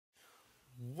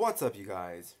What's up, you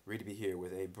guys? reidabee here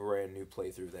with a brand new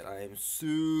playthrough that I am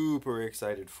super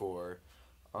excited for.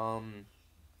 Um,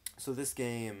 so this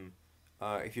game,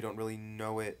 if you don't really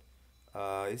know it,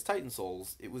 is Titan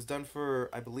Souls. It was done for,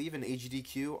 I believe, an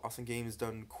AGDQ, Awesome Games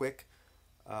Done Quick,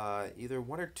 either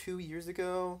 1 or 2 years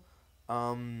ago.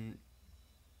 Um,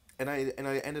 and I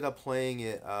ended up playing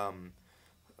it.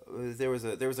 There was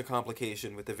a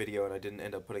complication with the video, and I didn't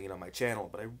end up putting it on my channel.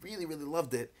 But I really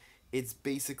loved it. It's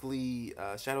basically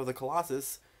Shadow of the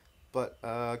Colossus, but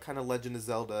kind of Legend of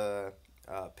Zelda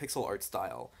pixel art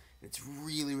style. It's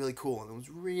really cool, and it was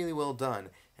really well done.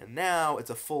 And now it's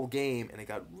a full game, and it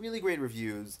got really great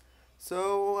reviews.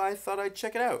 So I thought I'd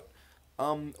check it out.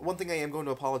 One thing I am going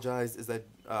to apologize is that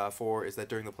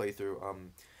during the playthrough,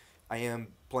 I am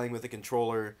playing with a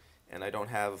controller, and I don't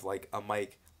have like a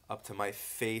mic up to my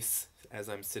face as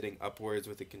I'm sitting upwards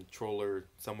with the controller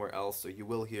somewhere else. So you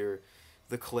will hear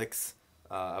the clicks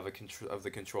of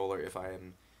the controller if I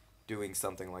am doing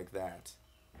something like that.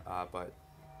 But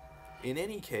in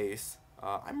any case,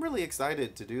 I'm really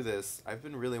excited to do this. I've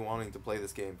been really wanting to play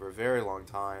this game for a very long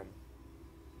time.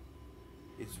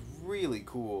 It's really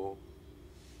cool.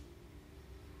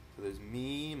 So there's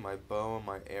me, my bow, and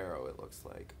my arrow, it looks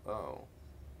like. Oh.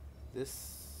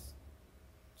 This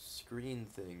screen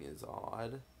thing is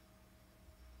odd.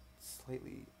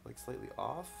 Slightly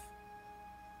off.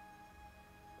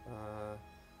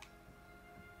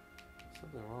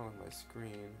 Something wrong with my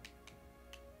screen.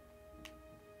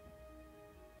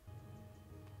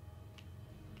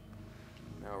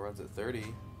 Now it runs at 30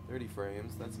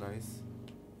 frames. That's nice.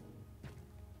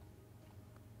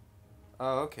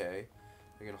 Oh, okay.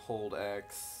 I can hold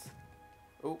X.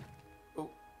 Oh.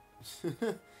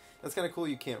 That's kind of cool.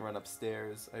 You can't run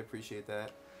upstairs. I appreciate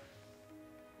that.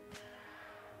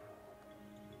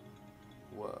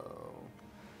 Whoa.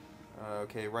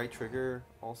 Okay, right trigger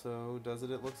also does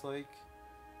it looks like.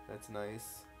 That's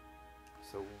nice.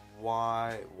 So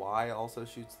Y also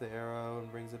shoots the arrow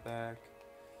and brings it back.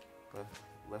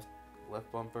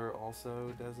 Left bumper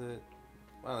also does it.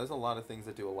 Wow, there's a lot of things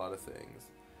that do a lot of things.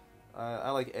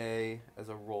 I like A as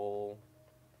a roll.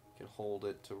 You can hold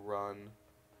it to run.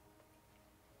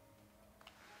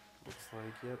 Looks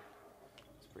like, yep.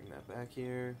 Let's bring that back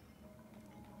here.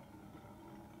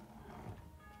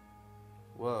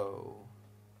 Whoa.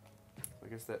 I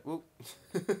guess that, whoop.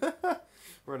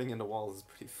 Running into walls is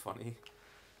pretty funny.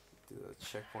 Do the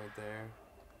checkpoint there.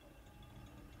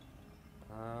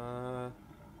 Oh,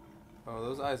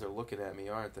 those eyes are looking at me,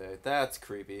 aren't they? That's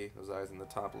creepy. Those eyes in the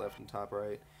top left and top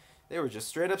right. They were just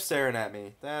straight up staring at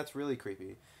me. That's really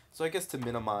creepy. So I guess to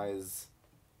minimize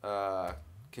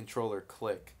controller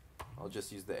click, I'll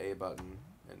just use the A button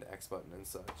and X button and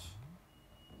such.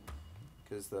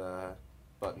 Because the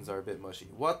buttons are a bit mushy.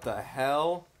 What the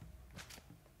hell?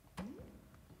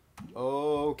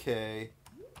 Okay.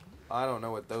 I don't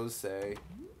know what those say.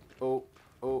 Oh,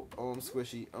 I'm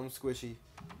squishy.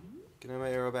 Can I have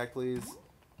my arrow back, please?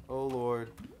 Oh,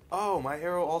 Lord. Oh, my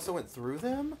arrow also went through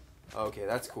them? Okay,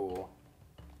 that's cool.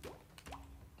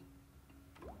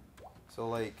 So,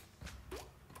 like,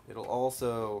 it'll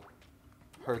also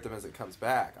hurt them as it comes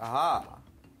back. Aha!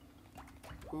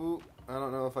 Ooh, I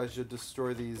don't know if I should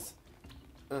destroy these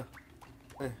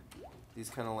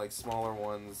kind of like smaller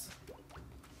ones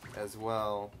as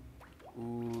well.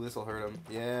 Ooh, this'll hurt him.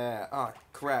 Yeah. Ah,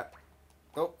 crap.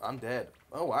 Oh, I'm dead.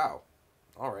 Oh, wow.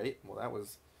 Alright. Well, that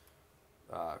was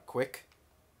quick.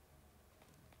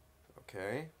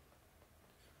 Okay.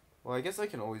 Well, I guess I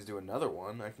can always do another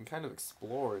one. I can kind of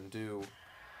explore and do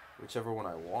whichever one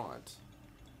I want,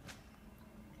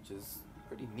 which is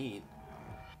pretty neat.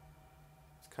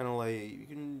 It's kind of like you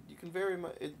can very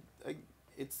much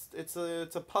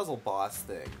it's a puzzle boss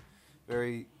thing.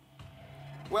 Very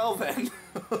well then.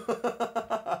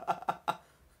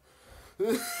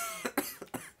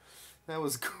 That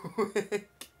was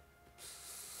quick.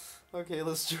 Okay,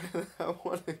 let's try that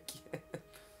one again.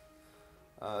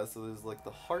 So there's like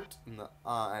the heart and the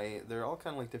eye. They're all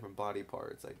kind of like different body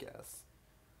parts, I guess.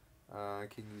 I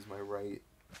can use my right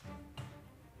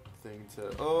thing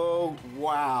to... Oh,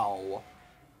 wow.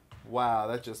 Wow,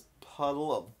 that just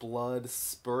puddle of blood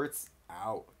spurts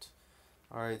out.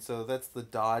 Alright, so that's the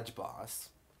dodge boss.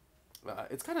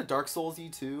 It's kind of Dark Souls-y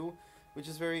too, which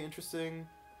is very interesting.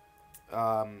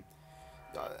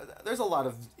 There's a lot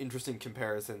of interesting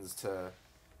comparisons to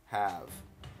have.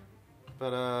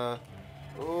 But,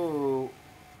 oh,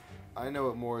 I know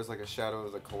it more as like a Shadow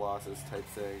of the Colossus type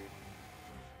thing.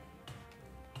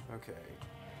 Okay.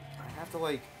 I have to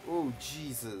like, oh,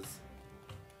 Jesus.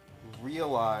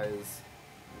 Realize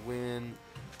when...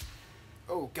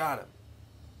 Oh, got him.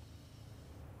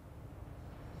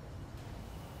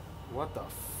 What the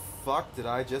fuck did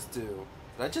I just do?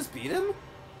 Did I just beat him?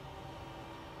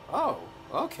 Oh,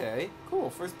 okay. Cool,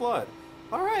 first blood.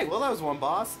 Alright, well that was one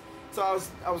boss. So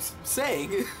I was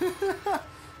saying that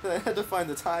I had to find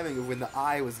the timing of when the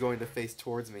eye was going to face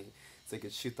towards me so I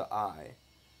could shoot the eye.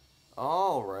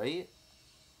 Alright.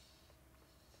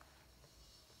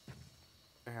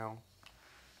 Ow.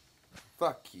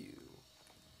 Fuck you.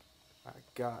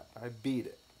 I beat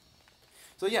it.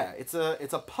 So yeah, it's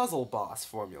a puzzle boss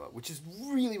formula, which is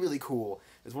really, really cool.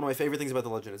 It's one of my favorite things about The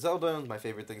Legend of Zelda, my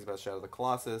favorite things about Shadow of the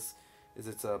Colossus, is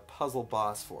it's a puzzle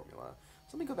boss formula.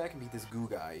 So let me go back and beat this goo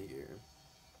guy here.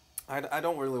 I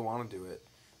don't really want to do it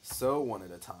so one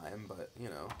at a time, but, you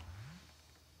know.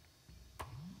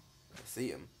 I see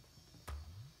him.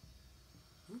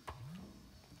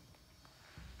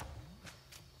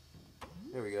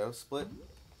 There we go, split.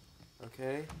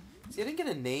 Okay. See, I didn't get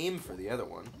a name for the other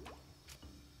one.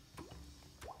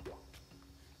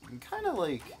 You can kind of,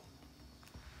 like,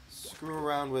 screw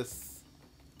around with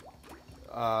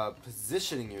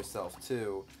positioning yourself,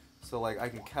 too. So, like, I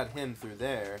can cut him through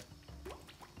there.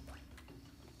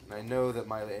 And I know that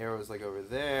my arrow's, like, over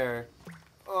there.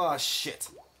 Oh, shit.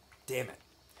 Damn it.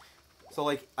 So,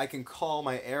 like, I can call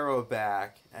my arrow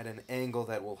back at an angle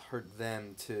that will hurt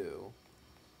them, too.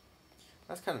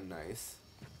 That's kind of nice.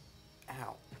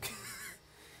 Ow.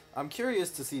 I'm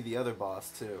curious to see the other boss,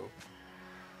 too.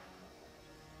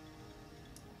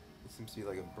 It seems to be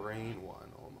like a brain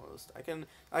one, almost. I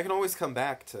can always come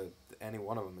back to any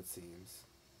one of them, it seems.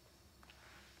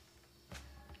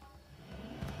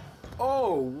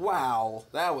 Oh, wow.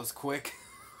 That was quick.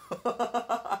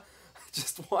 I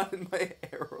just wanted my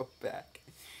arrow back.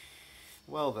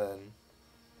 Well, then.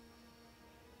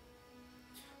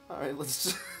 Alright,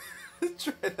 let's just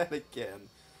try that again.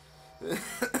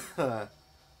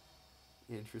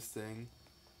 Interesting.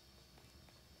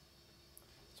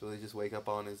 So will he just wake up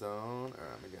on his own? Or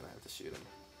am I gonna have to shoot him?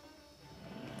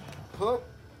 Hoop!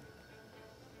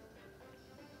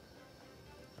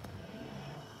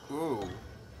 Ooh.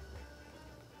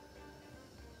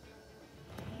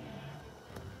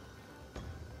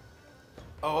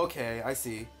 Oh, okay, I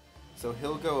see. So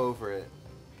he'll go over it.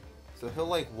 So he'll,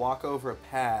 like, walk over a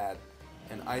pad,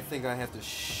 and I think I have to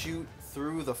shoot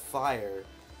through the fire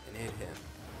and hit him.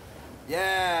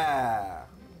 Yeah!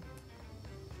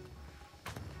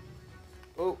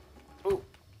 Oh, oh,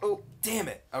 oh, damn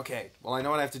it! Okay, well, I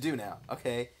know what I have to do now.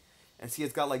 Okay. And see,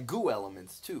 it's got, like, goo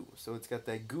elements, too. So it's got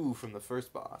that goo from the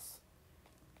first boss.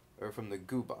 Or from the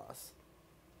goo boss.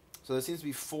 So there seems to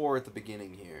be 4 at the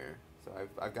beginning here. So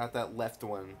I've got that left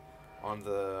one on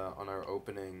our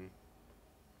opening.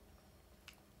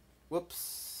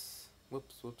 Whoops.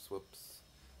 Whoops, whoops, whoops.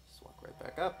 Just walk right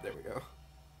back up. There we go.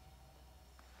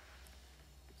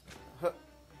 Huh.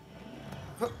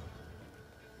 Huh.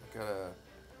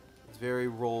 It's very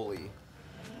rolly.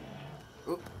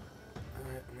 Oop.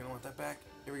 Alright, I'm gonna want that back.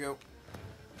 Here we go.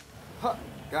 Huh!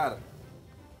 Got him.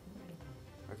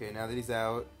 Okay, now that he's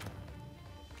out.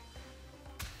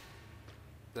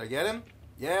 Did I get him?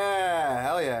 Yeah!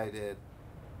 Hell yeah, I did.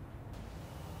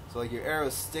 So, like, your arrow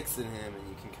sticks in him and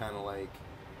you can kind of, like,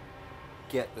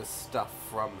 get the stuff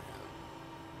from him.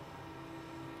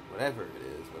 Whatever it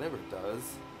is, whatever it does.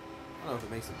 I don't know if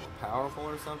it makes it more powerful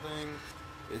or something.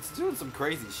 It's doing some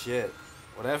crazy shit.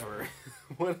 Whatever.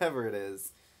 Whatever it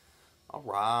is.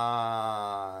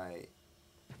 Alright.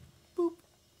 Boop.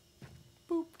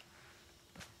 Boop.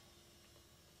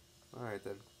 Alright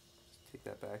then. Just take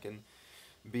that back and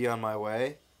be on my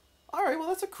way. Alright, well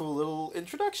that's a cool little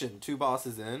introduction. 2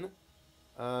 bosses in.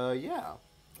 Yeah.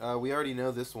 We already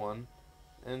know this one.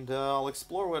 And I'll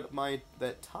explore what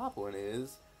that top one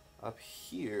is up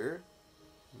here.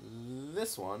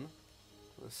 This one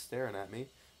was staring at me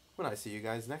when I see you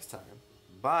guys next time.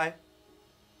 Bye!